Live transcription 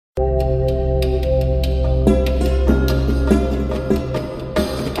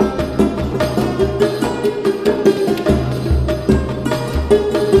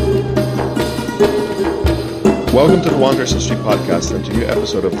Welcome to the Wanderers History Podcast and to a new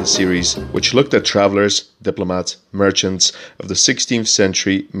episode of the series which looked at travelers, diplomats, merchants of the 16th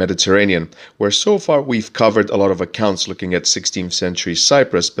century Mediterranean, where so far we've covered a lot of accounts looking at 16th century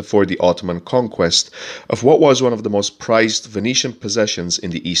Cyprus before the Ottoman conquest of what was one of the most prized Venetian possessions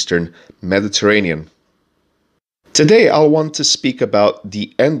in the eastern Mediterranean. Today I'll want to speak about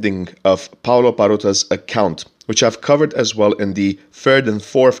the ending of Paolo Parota's account, which I've covered as well in the third and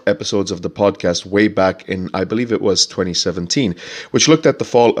fourth episodes of the podcast way back in, I believe it was 2017, which looked at the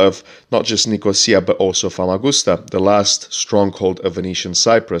fall of not just Nicosia but also Famagusta, the last stronghold of Venetian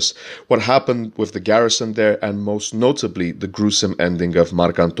Cyprus, what happened with the garrison there, and most notably the gruesome ending of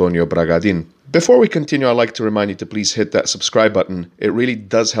Marcantonio Bragadin. Before we continue, I'd like to remind you to please hit that subscribe button. It really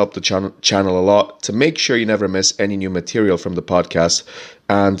does help the channel a lot to make sure you never miss any new material from the podcast.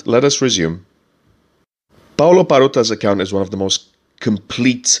 And let us resume. Paolo Parota's account is one of the most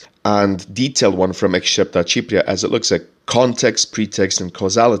complete and detailed one from Excepta Cypria, as it looks at context, pretext, and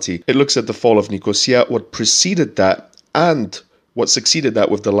causality. It looks at the fall of Nicosia, what preceded that, and what succeeded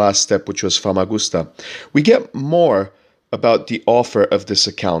that with the last step, which was Famagusta. We get more about the author of this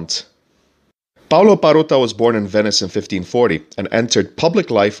account. Paolo Parota was born in Venice in 1540 and entered public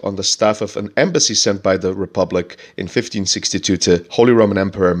life on the staff of an embassy sent by the Republic in 1562 to Holy Roman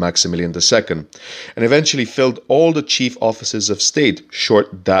Emperor Maximilian II, and eventually filled all the chief offices of state,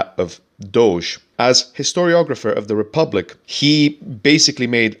 short that of Doge. As historiographer of the Republic, he basically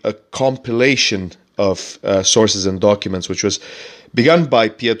made a compilation of sources and documents, which was begun by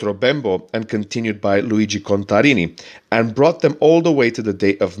Pietro Bembo and continued by Luigi Contarini, and brought them all the way to the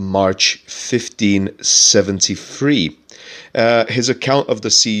date of March 1573. His account of the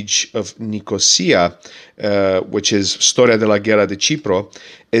siege of Nicosia, which is Storia della Guerra di Cipro,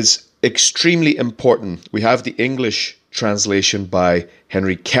 is extremely important. We have the English translation by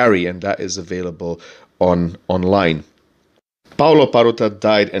Henry Carey, and that is available online. Paolo Parota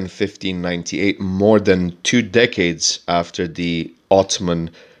died in 1598, more than 2 decades after the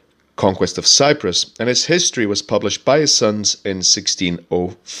Ottoman conquest of Cyprus, and his history was published by his sons in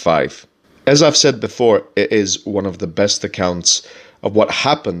 1605. As I've said before, it is one of the best accounts of what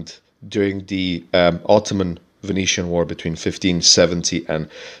happened during the Ottoman-Venetian War between 1570 and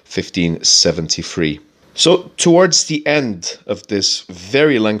 1573. So towards the end of this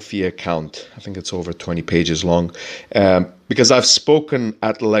very lengthy account, I think it's over 20 pages long, because I've spoken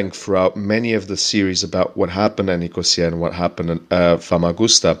at length throughout many of the series about what happened in Nicosia and what happened in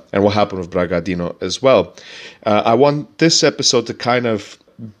Famagusta and what happened with Bragadino as well. I want this episode to kind of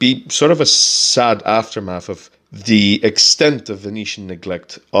be sort of a sad aftermath of the extent of Venetian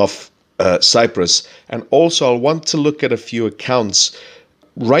neglect of Cyprus, and also I want to look at a few accounts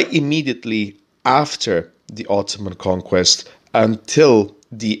right immediately after the Ottoman conquest until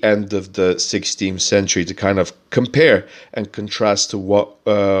the end of the 16th century to kind of compare and contrast to what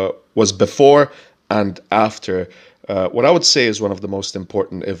was before and after what I would say is one of the most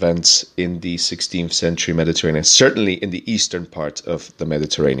important events in the 16th century Mediterranean, certainly in the eastern part of the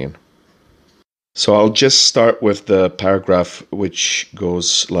Mediterranean. So I'll just start with the paragraph which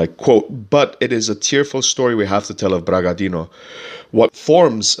goes like, quote, "But it is a tearful story we have to tell of Bragadino. What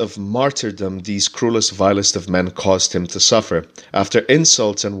forms of martyrdom these cruelest, vilest of men caused him to suffer. After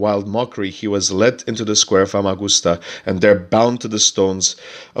insults and wild mockery, he was led into the square of Famagusta, and there bound to the stones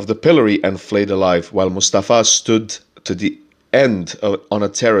of the pillory and flayed alive, while Mustafa stood to the end on a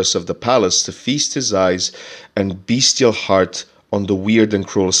terrace of the palace to feast his eyes and bestial heart on the weird and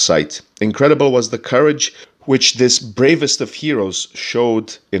cruel sight. Incredible was the courage which this bravest of heroes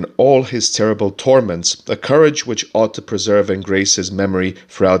showed in all his terrible torments, a courage which ought to preserve and grace his memory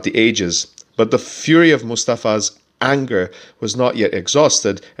throughout the ages. But the fury of Mustafa's anger was not yet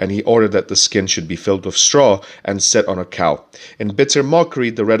exhausted, and he ordered that the skin should be filled with straw and set on a cow. In bitter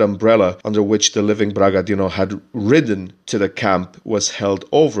mockery, the red umbrella under which the living Bragadino had ridden to the camp was held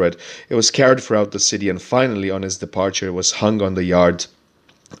over it. It was carried throughout the city, and finally, on his departure, it was hung on the yard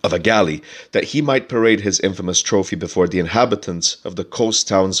of a galley, that he might parade his infamous trophy before the inhabitants of the coast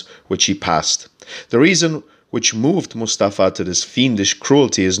towns which he passed. The reason which moved Mustafa to this fiendish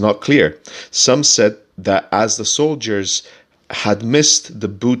cruelty is not clear. Some said that as the soldiers had missed the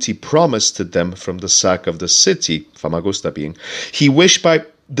booty promised to them from the sack of the city, Famagusta being, he wished by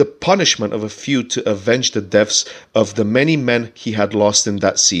the punishment of a few to avenge the deaths of the many men he had lost in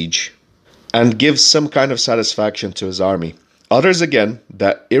that siege, and give some kind of satisfaction to his army. Others again,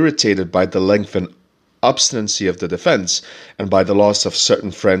 that irritated by the length and obstinacy of the defense, and by the loss of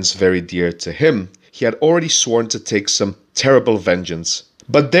certain friends very dear to him, he had already sworn to take some terrible vengeance.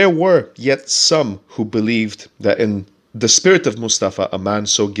 But there were yet some who believed that in the spirit of Mustafa, a man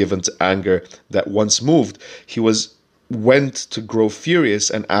so given to anger that once moved, went to grow furious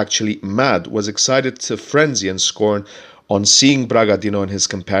and actually mad, was excited to frenzy and scorn on seeing Bragadino and his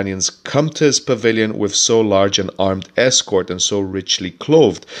companions come to his pavilion with so large an armed escort and so richly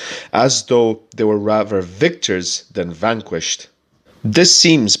clothed, as though they were rather victors than vanquished. This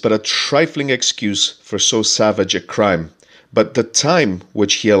seems but a trifling excuse for so savage a crime, but the time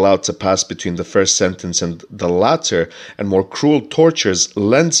which he allowed to pass between the first sentence and the latter and more cruel tortures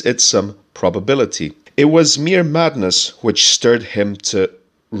lends it some probability. It was mere madness which stirred him to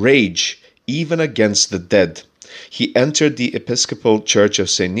rage even against the dead. He entered the Episcopal Church of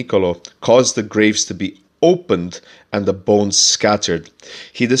St. Nicolo, caused the graves to be opened and the bones scattered.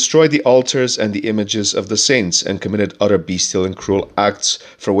 He destroyed the altars and the images of the saints and committed other bestial and cruel acts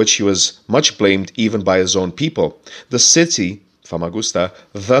for which he was much blamed even by his own people. The city, Famagusta,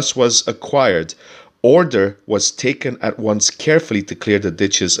 thus was acquired. Order was taken at once carefully to clear the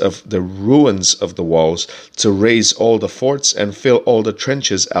ditches of the ruins of the walls, to raise all the forts and fill all the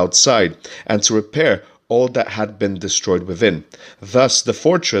trenches outside, and to repair all that had been destroyed within. Thus the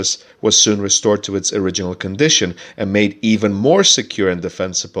fortress was soon restored to its original condition and made even more secure and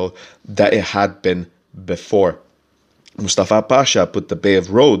defensible than it had been before. Mustafa Pasha put the Bey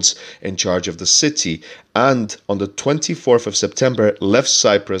of Rhodes in charge of the city and on the 24th of September left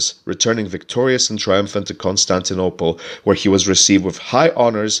Cyprus, returning victorious and triumphant to Constantinople, where he was received with high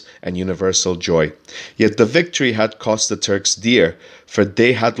honors and universal joy. Yet the victory had cost the Turks dear, for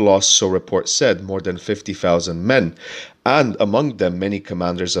they had lost, so report said, more than 50,000 men, and among them many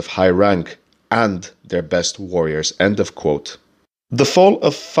commanders of high rank and their best warriors. End of quote. The fall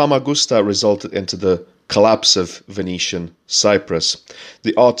of Famagusta resulted into the collapse of Venetian Cyprus.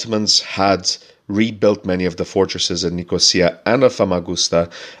 The Ottomans had rebuilt many of the fortresses in Nicosia and of Famagusta,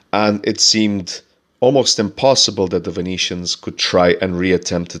 and it seemed almost impossible that the Venetians could try and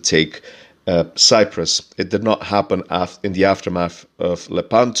reattempt to take Cyprus. It did not happen in the aftermath of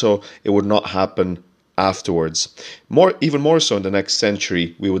Lepanto. It would not happen afterwards. Even more so in the next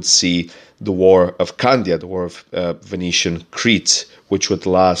century, we would see the War of Candia, the War of Venetian Crete, which would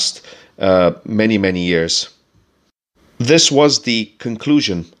last many, many years. This was the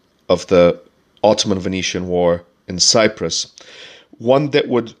conclusion of the Ottoman-Venetian War in Cyprus, one that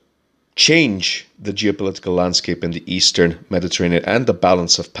would change the geopolitical landscape in the Eastern Mediterranean and the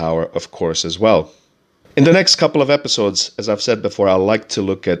balance of power, of course, as well. In the next couple of episodes, as I've said before, I'd like to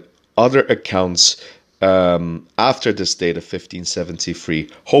look at other accounts after this date of 1573,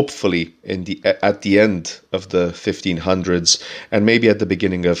 hopefully at the end of the 1500s and maybe at the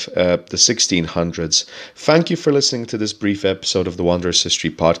beginning of the 1600s. Thank you for listening to this brief episode of the Wanderer's History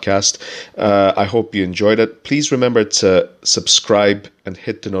podcast. I hope you enjoyed it. Please remember to subscribe and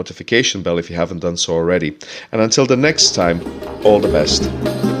hit the notification bell if you haven't done so already. And until the next time, all the best.